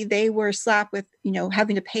Haiti, they were slapped with,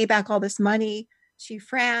 having to pay back all this money to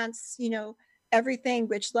France, everything,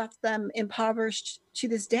 which left them impoverished to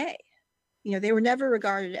this day. They were never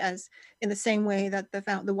regarded as in the same way that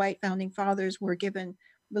the white founding fathers were given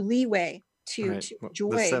the leeway to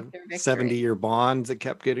enjoy their victory. 70-year bonds that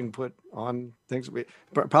kept getting put on things.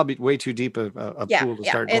 Probably way too deep a pool to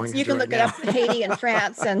start going into. You can look it up, Haiti and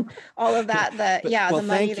France and all of that. The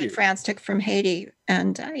money that France took from Haiti.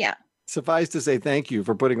 And Suffice to say, thank you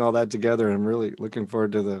for putting all that together. I'm really looking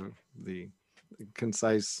forward to the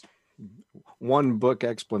concise one book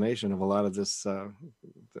explanation of a lot of this the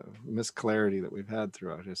misclarity that we've had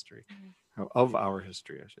throughout history. Of our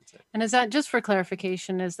history, I should say. And is that, just for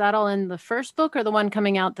clarification, is that all in the first book or the one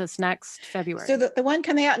coming out this next February? So the one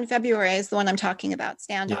coming out in February is the one I'm talking about,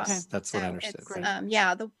 Standoff. Yes, that's what I understood.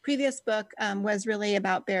 The previous book was really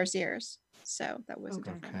about Bears Ears. So that was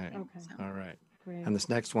different. Okay. All right. Great. And this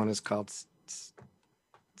next one is called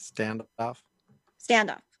Standoff?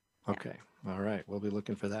 Standoff. Okay. Yeah. All right. We'll be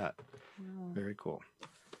looking for that. Very cool.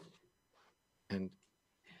 And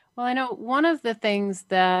well, I know one of the things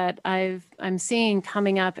that I'm seeing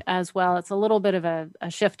coming up as well, it's a little bit of a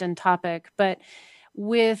shift in topic, but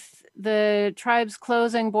with the tribes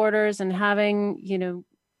closing borders and having,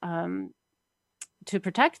 to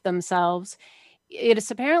protect themselves, it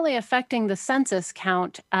is apparently affecting the census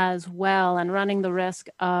count as well and running the risk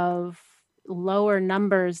of lower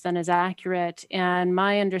numbers than is accurate. And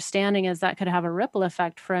my understanding is that could have a ripple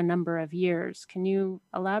effect for a number of years. Can you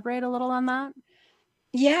elaborate a little on that?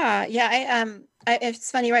 Yeah.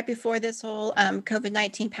 It's funny. Right before this whole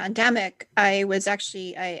COVID-19 pandemic, I was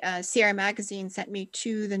actually, Sierra Magazine sent me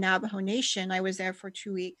to the Navajo Nation. I was there for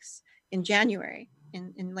 2 weeks in January,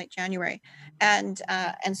 in late January, and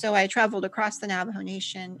so I traveled across the Navajo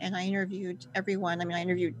Nation and I interviewed everyone. I mean, I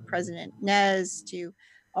interviewed President Nez to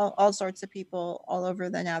all sorts of people all over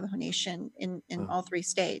the Navajo Nation in all 3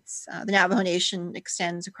 states. The Navajo Nation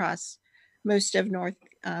extends across most of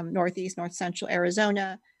northeast, north central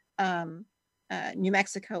Arizona, New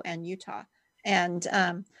Mexico, and Utah. And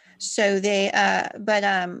so they,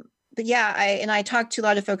 but yeah, I talked to a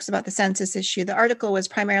lot of folks about the census issue. The article was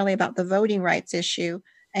primarily about the voting rights issue.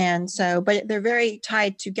 And so, but they're very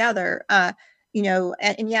tied together, you know,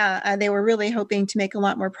 and yeah, they were really hoping to make a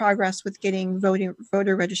lot more progress with getting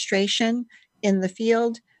voter registration in the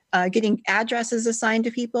field, getting addresses assigned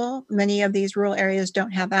to people. Many of these rural areas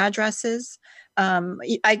don't have addresses.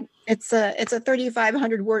 It's a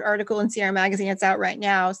 3,500 word article in Sierra Magazine. It's out right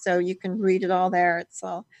now, so you can read it all there. It's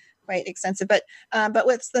all quite extensive. But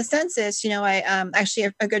with the census, you know, I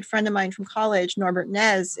actually a good friend of mine from college, Norbert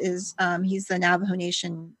Nez, is he's the Navajo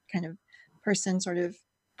Nation kind of person, sort of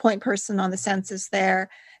point person on the census there.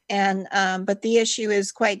 And but the issue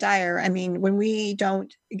is quite dire. I mean, when we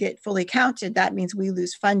don't get fully counted, that means we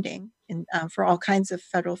lose funding for all kinds of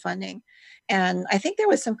federal funding. And I think there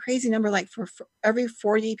was some crazy number, like for every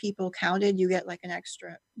 40 people counted, you get like an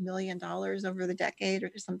extra $1 million over the decade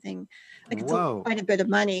or something. Like it's quite a bit of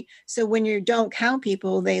money. So when you don't count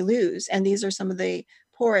people, they lose. And these are some of the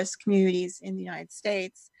poorest communities in the United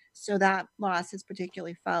States. So that loss is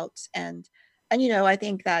particularly felt. And you know, I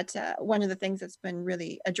think that one of the things that's been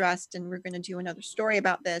really addressed, and we're going to do another story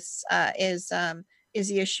about this, is the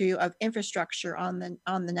issue of infrastructure on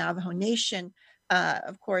the Navajo Nation.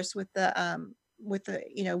 Of course, with the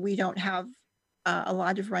you know, we don't have a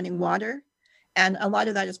lot of running water, and a lot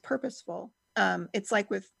of that is purposeful. It's like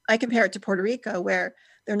I compare it to Puerto Rico, where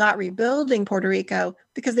they're not rebuilding Puerto Rico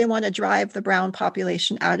because they want to drive the brown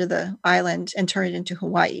population out of the island and turn it into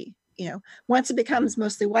Hawaii. You know, once it becomes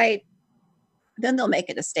mostly white, then they'll make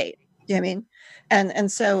it a state. Do you know what I mean?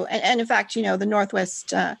 And so in fact, you know, the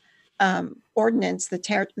Northwest Ordinance,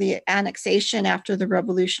 the annexation after the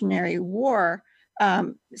Revolutionary War,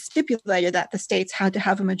 stipulated that the states had to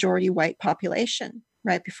have a majority white population,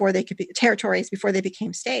 right, before they could be territories, before they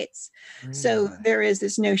became states. Really? So there is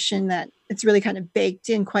this notion that it's really kind of baked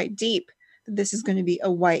in quite deep that this is going to be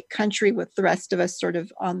a white country with the rest of us sort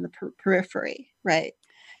of on the periphery, right?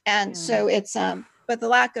 And so it's but the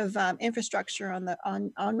lack of infrastructure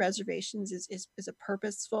on reservations is a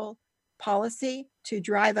purposeful policy to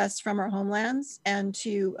drive us from our homelands and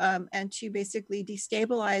to basically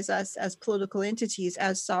destabilize us as political entities,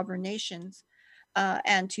 as sovereign nations,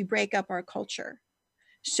 and to break up our culture.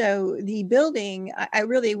 So the building, I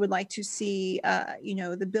really would like to see, you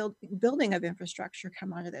know, the building of infrastructure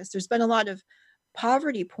come out of this. There's been a lot of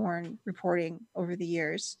poverty porn reporting over the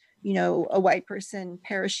years. You know, a white person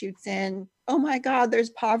parachutes in, oh my God,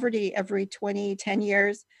 there's poverty every 10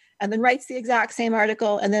 years, and then writes the exact same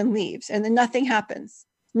article and then leaves, and then nothing happens,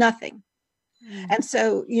 nothing. And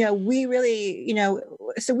so, you know, we really, you know,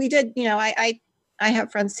 so we did, you know, I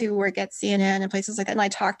have friends who work at CNN and places like that, and I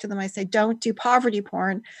talk to them. I say, don't do poverty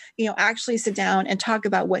porn, you know, actually sit down and talk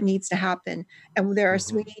about what needs to happen. And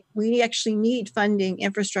we actually need funding,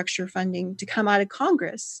 infrastructure funding, to come out of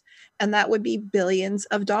Congress, and that would be billions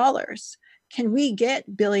of dollars. Can we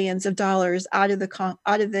get billions of dollars out of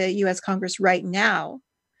the U.S. Congress right now,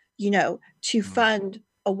 you know, to fund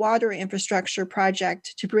a water infrastructure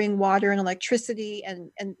project, to bring water and electricity,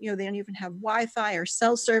 and you know, they don't even have Wi-Fi or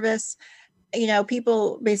cell service. You know,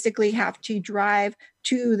 people basically have to drive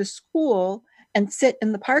to the school and sit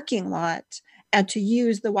in the parking lot and to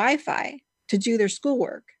use the Wi-Fi to do their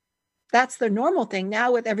schoolwork. That's the normal thing.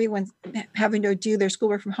 Now with everyone having to do their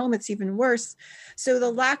schoolwork from home, it's even worse. So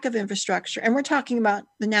the lack of infrastructure, and we're talking about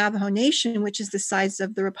the Navajo Nation, which is the size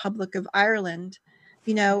of the Republic of Ireland,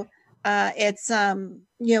 you know, it's,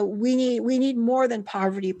 you know, we need more than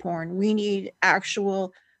poverty porn. We need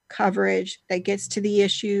actual coverage that gets to the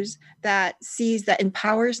issues, that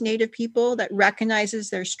empowers Native people, that recognizes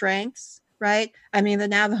their strengths, right? I mean, the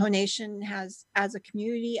Navajo Nation has, as a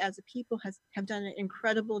community, as a people, have done an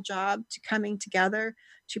incredible job to coming together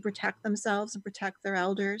to protect themselves and protect their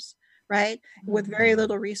elders, right? With very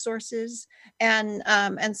little resources. And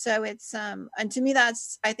so it's, and to me,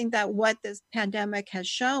 I think that what this pandemic has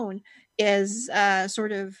shown is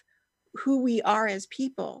sort of who we are as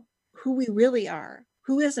people, who we really are.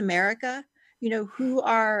 Who is America? You know, who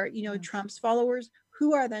are, you know, Trump's followers?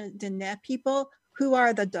 Who are the Diné people? Who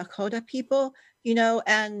are the Dakota people? You know,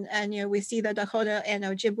 and you know, we see the Dakota and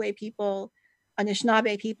Ojibwe people,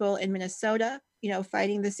 Anishinaabe people in Minnesota, you know,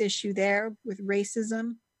 fighting this issue there with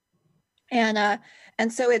racism. And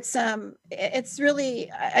so it's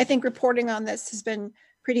really, I think reporting on this has been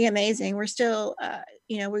pretty amazing. We're still,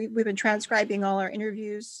 you know, we've been transcribing all our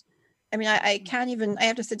interviews I mean, I can't even, I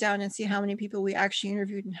have to sit down and see how many people we actually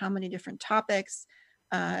interviewed and how many different topics,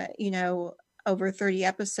 over 30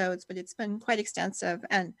 episodes, but it's been quite extensive.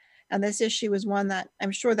 And this issue is one that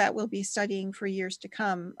I'm sure that we'll be studying for years to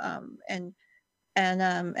come, and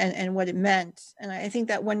what it meant. And I think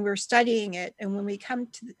that when we're studying it and when we come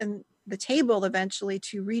to the table eventually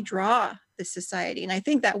to redraw the society, and I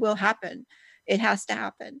think that will happen, it has to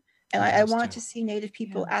happen. And I want to see Native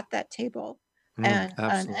people at that table,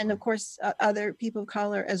 and of course other people of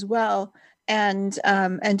color as well, and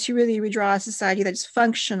to really redraw a society that's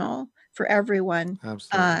functional for everyone.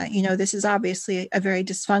 Absolutely. This is obviously a very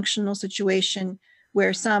dysfunctional situation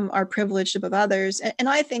where some are privileged above others, and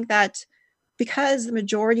I think that because the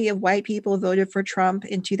majority of white people voted for Trump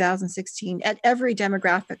in 2016 at every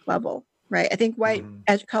demographic level, right? I think white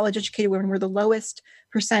college educated women were the lowest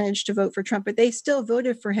percentage to vote for Trump, but they still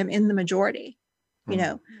voted for him in the majority,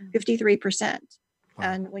 53%.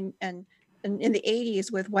 Wow. And in the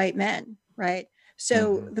 80s with white men, right?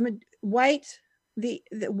 So the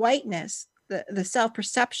whiteness, the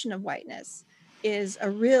self-perception of whiteness is a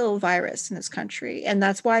real virus in this country. And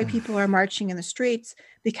that's why people are marching in the streets,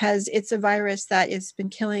 because it's a virus that has been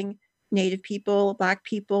killing Native people, Black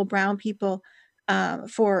people, brown people, and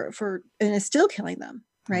is still killing them,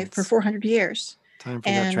 right? For 400 years. Time for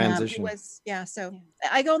that transition.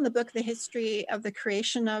 I go in the book, the history of the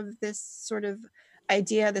creation of this sort of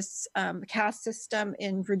idea, this caste system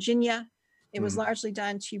in Virginia. It was largely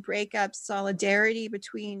done to break up solidarity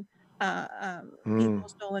between people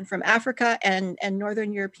stolen from Africa and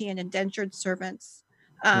Northern European indentured servants.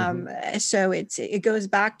 So it goes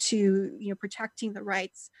back to protecting the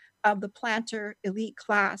rights of the planter elite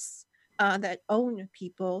class that own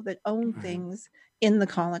people, that own things in the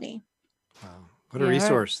colony. Wow. What a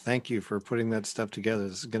resource. Thank you for putting that stuff together.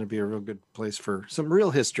 This is going to be a real good place for some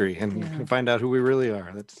real history and find out who we really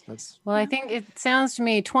are. That's Well, I think it sounds to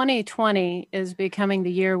me 2020 is becoming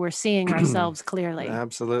the year we're seeing ourselves clearly.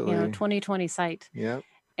 Absolutely. 2020 sight. Yeah.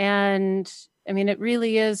 And I mean, it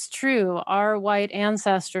really is true. Our white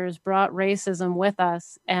ancestors brought racism with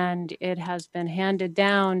us, and it has been handed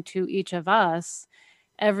down to each of us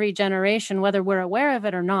every generation, whether we're aware of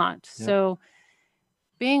it or not. Yep. So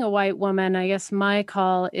being a white woman, I guess my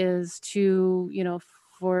call is to,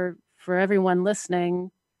 for everyone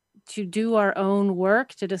listening, to do our own work,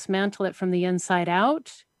 to dismantle it from the inside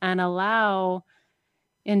out and allow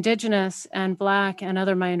Indigenous and Black and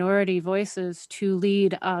other minority voices to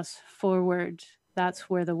lead us forward. That's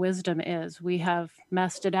where the wisdom is. We have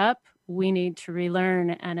messed it up. We need to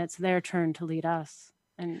relearn, and it's their turn to lead us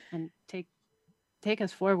and take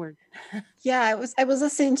us forward. Yeah, I was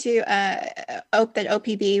listening to that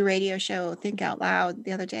OPB radio show, Think Out Loud,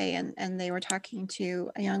 the other day, and they were talking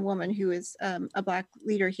to a young woman who is a Black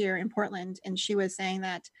leader here in Portland, and she was saying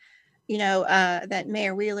that that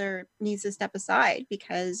Mayor Wheeler needs to step aside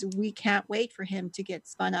because we can't wait for him to get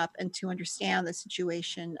spun up and to understand the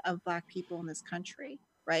situation of Black people in this country,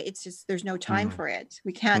 right? It's just, there's no time for it.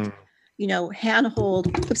 We can't, we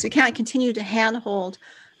can't continue to handhold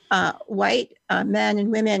white men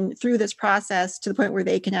and women through this process to the point where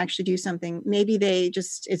they can actually do something. Maybe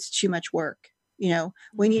it's too much work.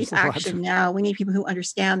 We need action now. We need people who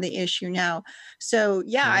understand the issue now. So,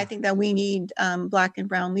 I think that we need Black and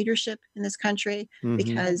brown leadership in this country,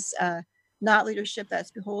 because not leadership that's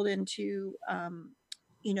beholden to,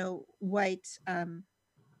 white,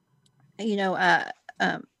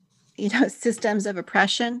 systems of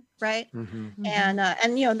oppression, right? And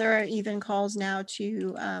there are even calls now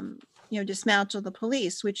to, dismantle the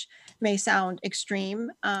police, which may sound extreme,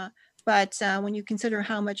 but when you consider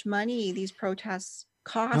how much money these protests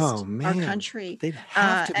cost our country, they'd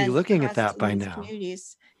have to be looking at that by now.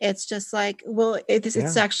 Communities, it's just like,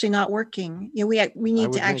 it's actually not working. We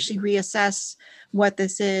need to actually reassess what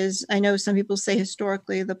this is. I know some people say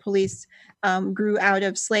historically the police grew out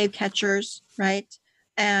of slave catchers, right?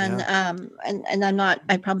 And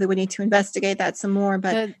I probably would need to investigate that some more,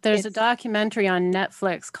 but there's a documentary on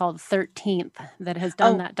Netflix called 13th that has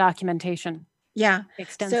done that documentation. Yeah.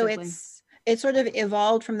 Extensively. So it's sort of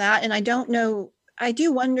evolved from that. And I don't know, I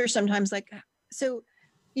do wonder sometimes,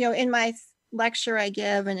 in my lecture I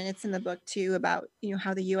give, and it's in the book too, about,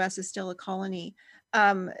 how the US is still a colony.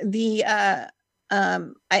 I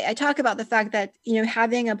talk about the fact that,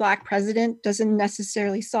 having a Black president doesn't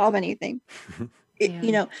necessarily solve anything,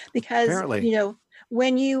 because, apparently.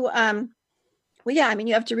 When you,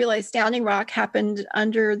 you have to realize Standing Rock happened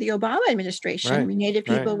under the Obama administration. Right. Native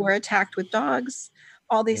people were attacked with dogs.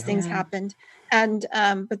 All these things happened. And,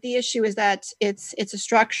 but the issue is that it's a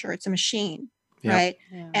structure, it's a machine, right?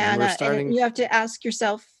 Yeah. And you have to ask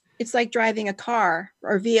yourself, it's like driving a car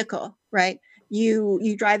or vehicle, right?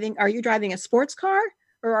 Are you driving a sports car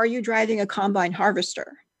or are you driving a combine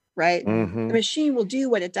harvester, right? Mhm. The machine will do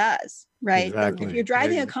what it does, right? Exactly. If you're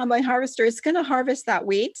driving a combine harvester, it's going to harvest that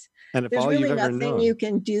wheat. And if There's all really you've ever nothing known, you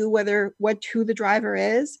can do who the driver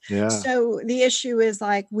is. yeah, So the issue is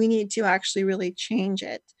like, we need to actually really change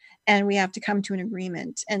it, and we have to come to an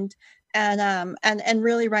agreement. And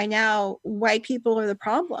really right now, white people are the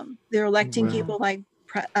problem. They're electing Well, people like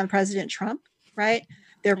President Trump, right?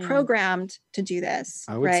 They're Yeah. programmed to do this.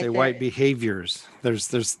 I would right? say white behaviors.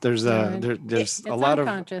 There's It's a lot of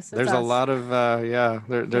unconscious. It's there's a us. lot of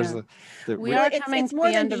there's Yeah. a We are coming it's to more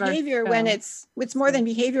the than end of our behavior when show. it's more than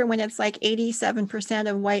behavior when it's like 87%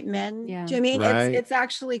 of white men. Yeah. Do you mean Right. it's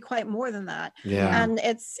actually quite more than that? yeah. And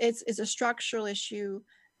it's a structural issue.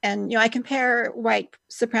 And I compare white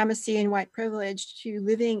supremacy and white privilege to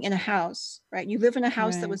living in a house, right? You live in a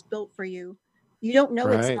house that Right. was built for you. You don't know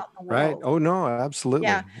it's Right, not the right. world. Oh no, absolutely.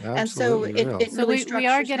 Yeah. And so Absolutely real. it So really we are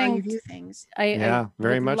structures how getting you view things. Yeah,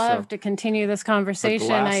 very would much love so. to continue this conversation.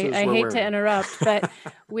 glasses I we're hate to wearing. interrupt, but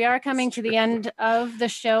we are coming to the end of the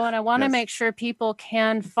show, and I want to Yes. make sure people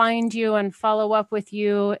can find you and follow up with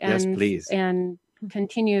you Yes, and please. and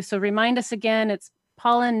continue. So remind us again, it's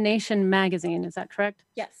Pollen Nation Magazine, is that correct?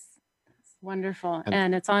 Yes. Wonderful. And-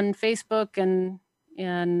 And it's on Facebook and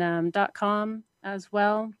 .com as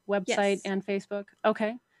well, website Yes. and Facebook.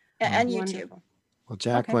 Okay. And YouTube. Wonderful. Well,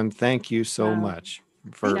 Jacqueline, thank you so Wow. much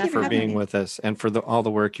Thank for you for having being me. with us and for all the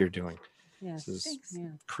work you're doing. Yes. This is Thanks. Yeah.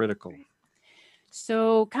 critical.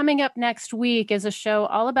 So coming up next week is a show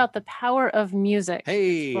all about the power of music.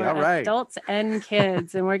 Hey, For all right. adults and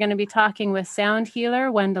kids. And we're going to be talking with sound healer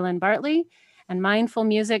Wendelin Bartley and mindful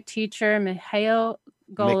music teacher Mihail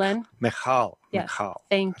Golan. Michal. Yes, Michal.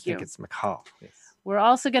 thank I think you. it's Michal. Yes. We're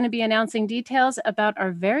also going to be announcing details about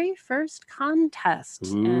our very first contest.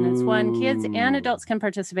 And it's one kids and Ooh. adults can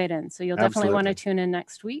participate in. So you'll definitely want to Absolutely. tune in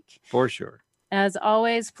next week. For sure. As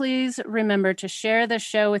always, please remember to share the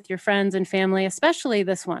show with your friends and family, especially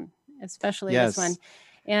this one. Yes.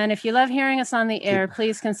 And if you love hearing us on the air,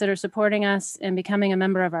 please consider supporting us and becoming a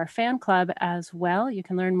member of our fan club as well. You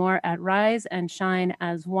can learn more at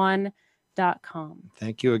riseandshineas1.com.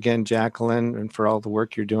 Thank you again, Jacqueline, and for all the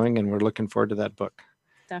work you're doing. And we're looking forward to that book.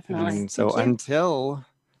 Definitely. And so Thank you.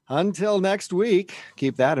 until next week,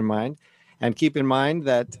 keep that in mind. And keep in mind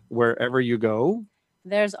that wherever you go,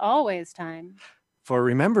 There's always time. for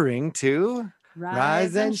remembering to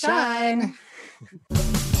rise and shine.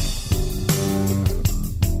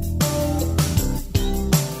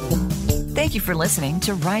 Thank you for listening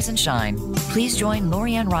to Rise and Shine. Please join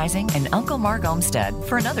Lorianne Rising and Uncle Mark Olmsted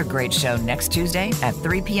for another great show next Tuesday at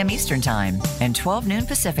 3 p.m. Eastern Time and 12 noon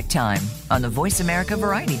Pacific Time on the Voice America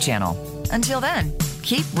Variety Channel. Until then,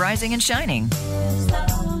 keep rising and shining.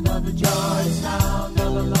 Sound of the joy sound.